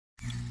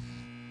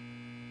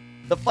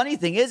the funny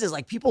thing is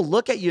like people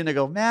look at you and they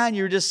go, man,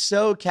 you're just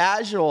so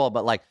casual.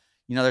 But like,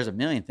 you know, there's a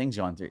million things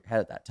going through your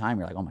head at that time.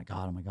 You're like, oh my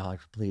God,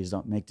 please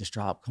don't make this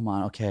drop. Come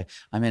on. Okay.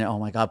 I'm in it. Oh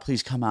my God,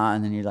 please come out.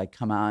 And then you like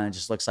come out and it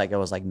just looks like it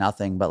was like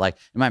nothing. But like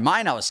in my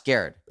mind, I was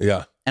scared.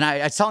 Yeah. And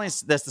I was telling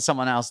this to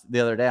someone else the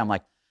other day. I'm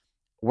like,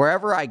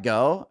 wherever I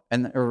go,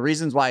 and the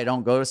reasons why I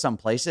don't go to some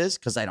places,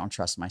 because I don't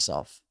trust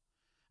myself.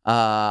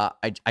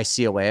 I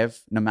see a wave,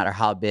 no matter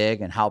how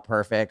big and how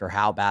perfect or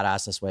how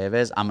badass this wave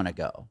is, I'm going to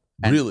go.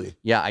 And really?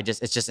 Yeah.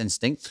 It's just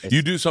instinct.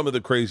 You do some of the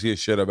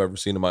craziest shit I've ever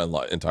seen in my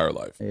entire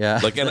life. Yeah.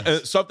 Like,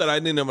 and stuff that I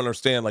didn't even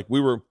understand. Like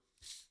who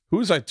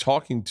was I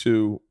talking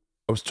to?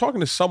 I was talking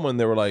to someone.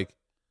 They were like,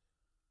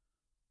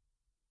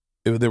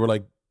 do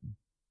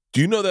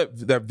you know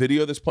that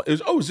video that's playing?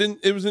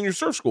 It was in your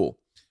surf school.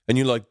 And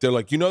they're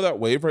like, you know that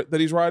wave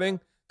that he's riding?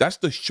 That's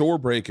the shore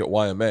break at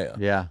Waimea.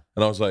 Yeah.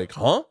 And I was like,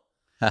 huh?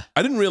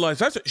 I didn't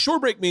realize shore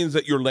break means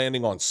that you're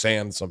landing on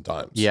sand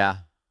sometimes. Yeah.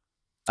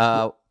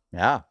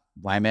 Yeah.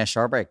 Waimea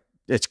shore break.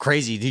 It's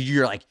crazy.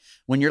 You're like,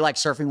 when you're like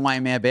surfing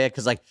Waimea Bay,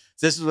 because like,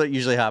 this is what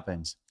usually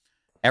happens.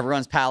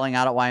 Everyone's paddling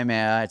out at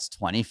Waimea. It's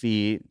 20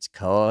 feet. It's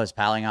Koa is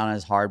paddling out on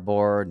his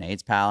hardboard.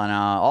 Nate's paddling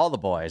out. All the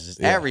boys.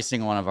 Every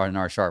single one of our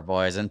North Shore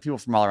boys and people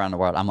from all around the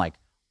world. I'm like,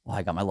 well,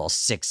 I got my little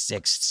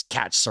 6'6"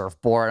 catch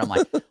surfboard. I'm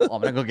like, well,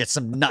 I'm going to go get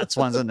some nuts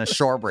ones in the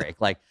shore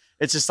break. Like,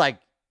 it's just like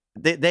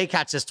they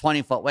catch this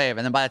 20-foot wave.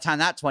 And then by the time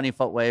that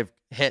 20-foot wave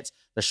hits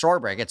the shore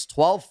break, it's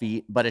 12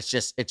 feet, but it's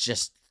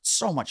just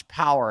so much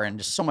power and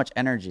just so much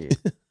energy.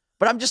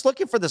 But I'm just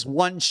looking for this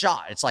one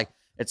shot. It's like,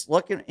 it's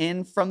looking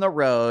in from the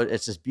road.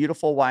 It's this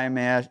beautiful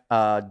Waimea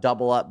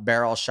double up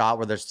barrel shot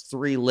where there's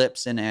 3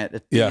 lips in it. The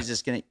thing is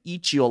just going to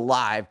eat you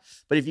alive.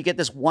 But if you get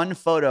this one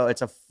photo,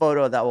 it's a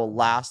photo that will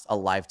last a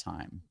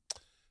lifetime.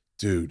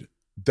 Dude,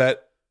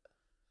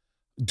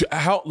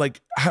 how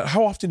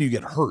often do you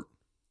get hurt?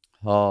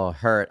 Oh,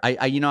 hurt.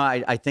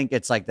 I think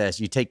it's like this.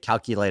 You take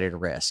calculated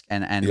risk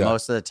and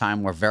most of the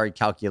time we're very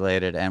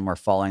calculated and we're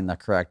following the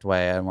correct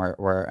way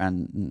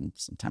and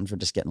sometimes we're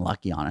just getting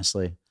lucky,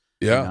 honestly.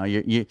 Yeah.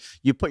 You know,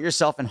 you put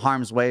yourself in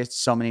harm's way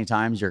so many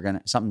times,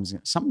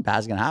 something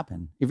bad's gonna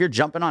happen. If you're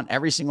jumping on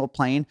every single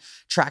plane,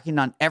 tracking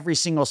on every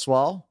single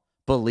swell,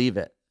 believe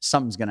it,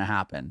 something's gonna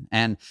happen.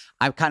 And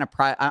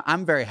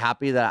I'm very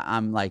happy that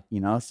I'm like,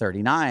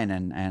 39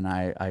 and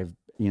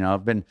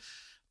I've been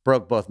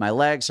broke both my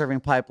legs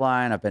surfing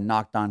pipeline. I've been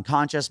knocked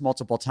unconscious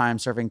multiple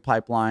times surfing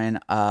pipeline.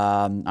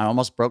 I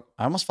almost felt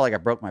like I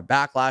broke my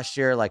back last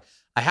year. Like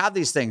I have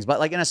these things, but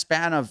like in a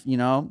span of,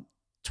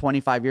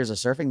 25 years of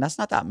surfing, that's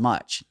not that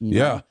much. You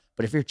know?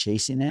 But if you're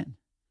chasing it,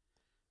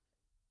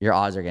 your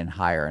odds are getting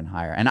higher and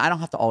higher. And I don't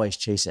have to always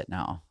chase it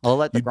now. I'll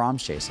let the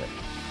Groms chase it.